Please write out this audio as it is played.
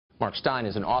Mark Steyn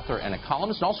is an author and a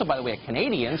columnist, and also, by the way, a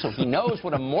Canadian, so he knows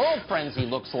what a moral frenzy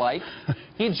looks like.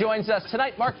 He joins us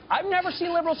tonight. Mark, I've never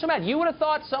seen liberals so mad. You would have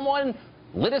thought someone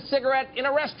lit a cigarette in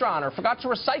a restaurant or forgot to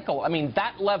recycle. I mean,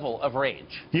 that level of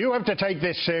rage. You have to take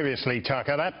this seriously,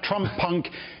 Tucker. That Trump punk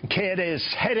kid is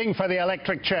heading for the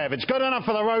electric chair. If it's good enough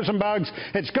for the Rosenbergs,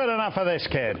 it's good enough for this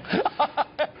kid.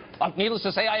 Needless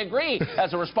to say, I agree,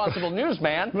 as a responsible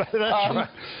newsman. That's right.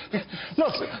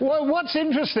 Look, well, what's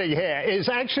interesting here is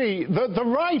actually the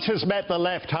right has met the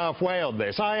left halfway on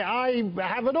this. I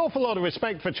have an awful lot of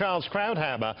respect for Charles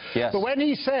Krauthammer, yes. But when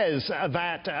he says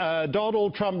that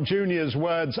Donald Trump Jr.'s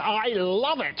words, "I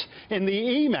love it," in the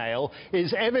email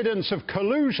is evidence of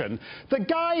collusion, the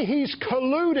guy he's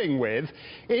colluding with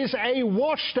is a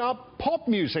washed-up pop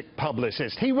music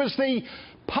publicist. He was the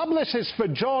publicist for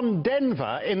John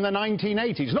Denver in the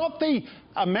 1980s, not the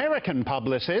American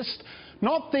publicist,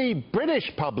 not the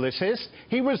British publicist.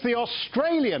 He was the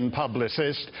Australian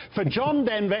publicist for John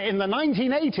Denver in the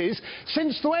 1980s,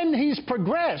 since when he's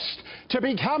progressed to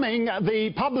becoming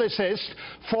the publicist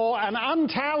for an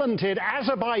untalented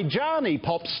Azerbaijani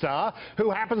pop star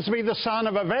who happens to be the son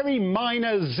of a very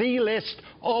minor Z-list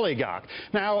oligarch.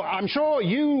 Now, I'm sure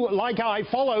you, like I,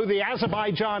 follow the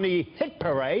Azerbaijani hit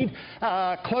parade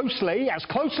closely as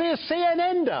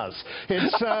CNN does.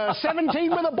 It's 17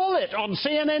 with a bullet on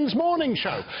CNN's morning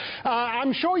show.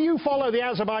 I'm sure you follow the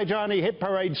Azerbaijani hit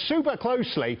parade super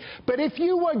closely, but if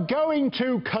you were going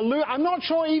to collude, I'm not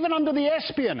sure even under the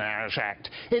Espionage Act,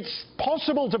 it's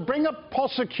possible to bring a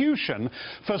prosecution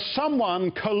for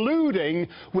someone colluding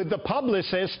with the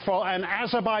publicist for an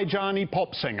Azerbaijani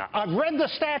pop singer. I've read the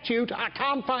statute, I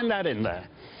can't find that in there.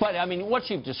 But, I mean, what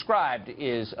you've described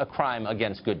is a crime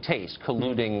against good taste,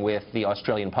 colluding with the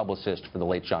Australian publicist for the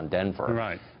late John Denver.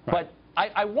 Right. But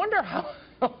I wonder how...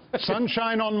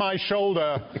 Sunshine on my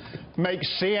shoulder makes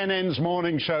CNN's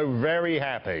morning show very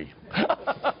happy.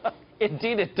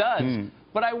 Indeed it does.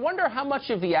 But I wonder how much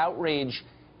of the outrage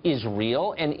is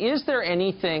real, and is there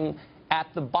anything at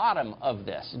the bottom of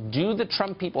this? Do the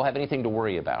Trump people have anything to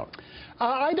worry about?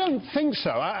 I don't think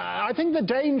so. I think the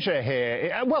danger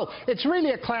here, well, it's really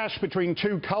a clash between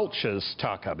two cultures,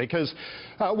 Tucker, because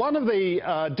one of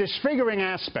the disfiguring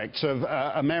aspects of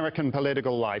American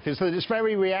political life is that it's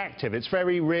very reactive. It's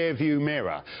very rear-view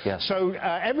mirror. Yes. So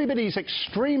everybody's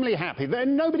extremely happy.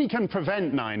 Nobody can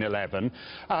prevent 9/11,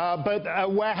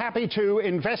 but we're happy to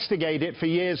investigate it for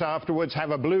years afterwards,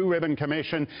 have a blue ribbon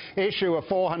commission, issue a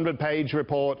 400-page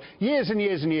report, years and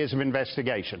years and years of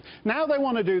investigation. Now they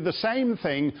want to do the same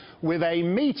thing with a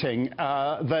meeting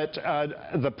that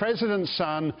the president's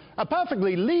son, a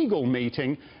perfectly legal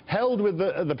meeting, held with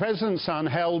the president's son,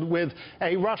 held with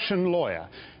a Russian lawyer.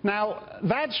 Now,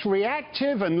 that's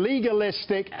reactive and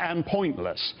legalistic and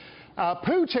pointless.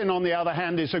 Putin, on the other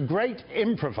hand, is a great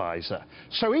improviser.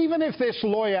 So even if this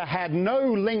lawyer had no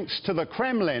links to the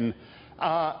Kremlin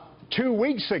 2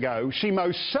 weeks ago, she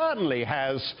most certainly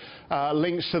has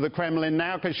links to the Kremlin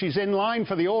now, because she's in line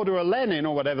for the Order of Lenin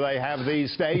or whatever they have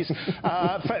these days,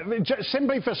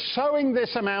 simply for sowing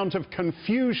this amount of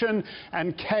confusion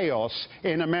and chaos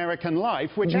in American life,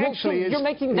 which actually is... You're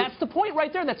making, that's the point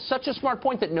right there. That's such a smart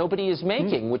point that nobody is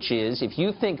making, which is, if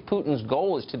you think Putin's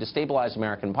goal is to destabilize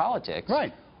American politics...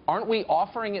 Right. Aren't we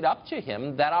offering it up to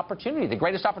him, that opportunity, the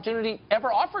greatest opportunity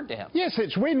ever offered to him? Yes,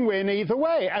 it's win-win either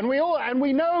way. And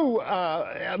we know,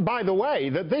 by the way,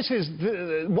 that this is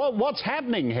what's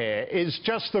happening here is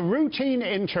just the routine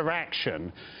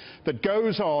interaction that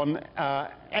goes on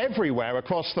everywhere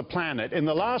across the planet in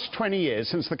the last 20 years,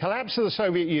 since the collapse of the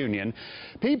Soviet Union.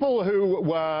 People who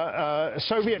were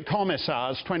Soviet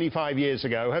commissars 25 years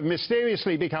ago have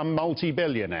mysteriously become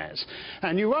multi-billionaires.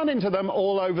 And you run into them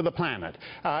all over the planet.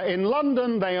 In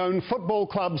London, they own football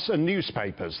clubs and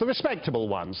newspapers, the respectable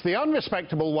ones. The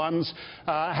unrespectable ones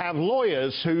have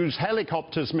lawyers whose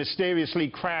helicopters mysteriously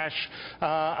crash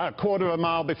a quarter of a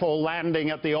mile before landing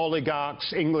at the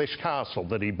oligarch's English castle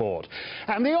that he bought.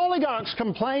 And the oligarchs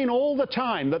complain all the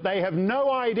time that they have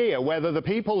no idea whether the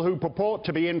people who purport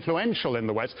to be influential in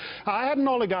the West... I had an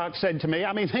oligarch said to me,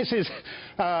 I mean, this is,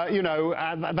 you know,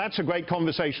 that's a great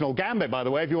conversational gambit, by the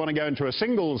way, if you want to go into a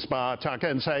singles bar, Tucker,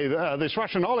 and say, this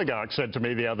Russian oligarch said to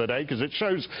me the other day, because it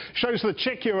shows the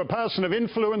chick you're a person of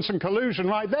influence and collusion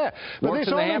right there. But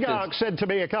this oligarch said to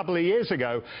me a couple of years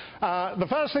ago, the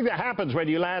first thing that happens when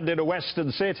you land in a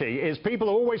Western city is people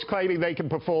are always claiming they can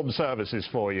perform services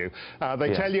for you. you.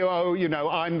 They tell you, oh, you know,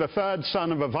 I'm the third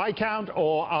son of a Viscount,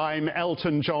 or I'm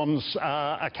Elton John's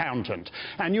accountant.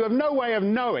 And you have no way of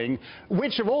knowing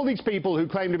which of all these people who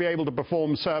claim to be able to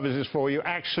perform services for you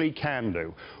actually can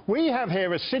do. We have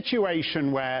here a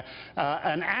situation where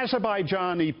an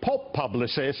Azerbaijani pop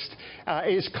publicist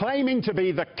is claiming to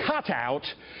be the cutout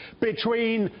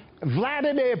between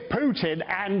Vladimir Putin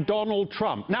and Donald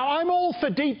Trump. Now, I'm all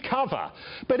for deep cover,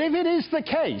 but if it is the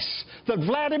case that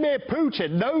Vladimir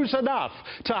Putin knows enough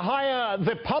to hire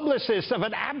the publicist of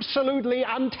an absolutely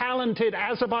untalented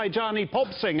Azerbaijani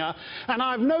pop singer, and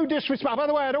I have no disrespect, by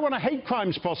the way, I don't want a hate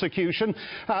crimes prosecution,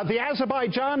 the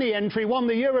Azerbaijani entry won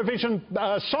the Eurovision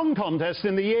Song Contest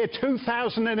in the year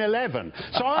 2011.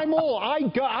 So I'm all,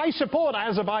 I support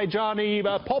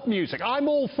Azerbaijani pop music. I'm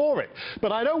all for it.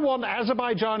 But I don't want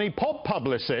Azerbaijani pop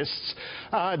publicists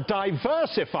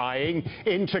diversifying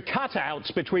into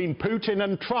cutouts between Putin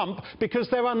and Trump, because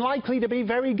they're unlikely to be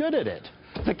very good at it.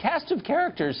 The cast of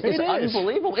characters is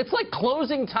unbelievable. It's like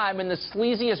closing time in the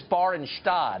sleaziest bar in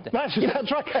Stade. That's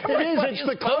right. It is. It's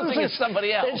the closest.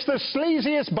 Somebody else. It's the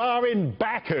sleaziest bar in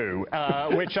Baku,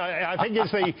 which I think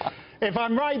is the. If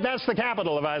I'm right, that's the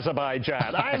capital of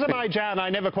Azerbaijan. Azerbaijan, I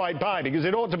never quite buy, because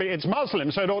it ought to be. It's Muslim,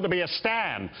 so it ought to be a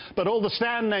Stan. But all the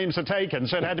Stan names are taken,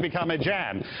 so it had to become a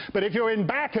Jan. But if you're in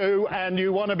Baku and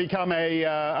you want to become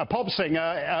a pop singer,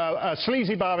 a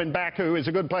sleazy bar in Baku is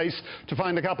a good place to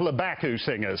find a couple of Baku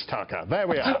singers, Tucker. There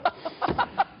we are.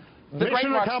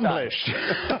 Mission accomplished.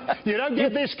 You don't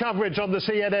get this coverage on the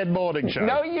CNN morning show.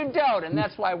 No, you don't, and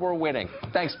that's why we're winning.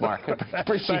 Thanks, Mark.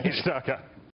 Appreciate it. Thanks, Tucker.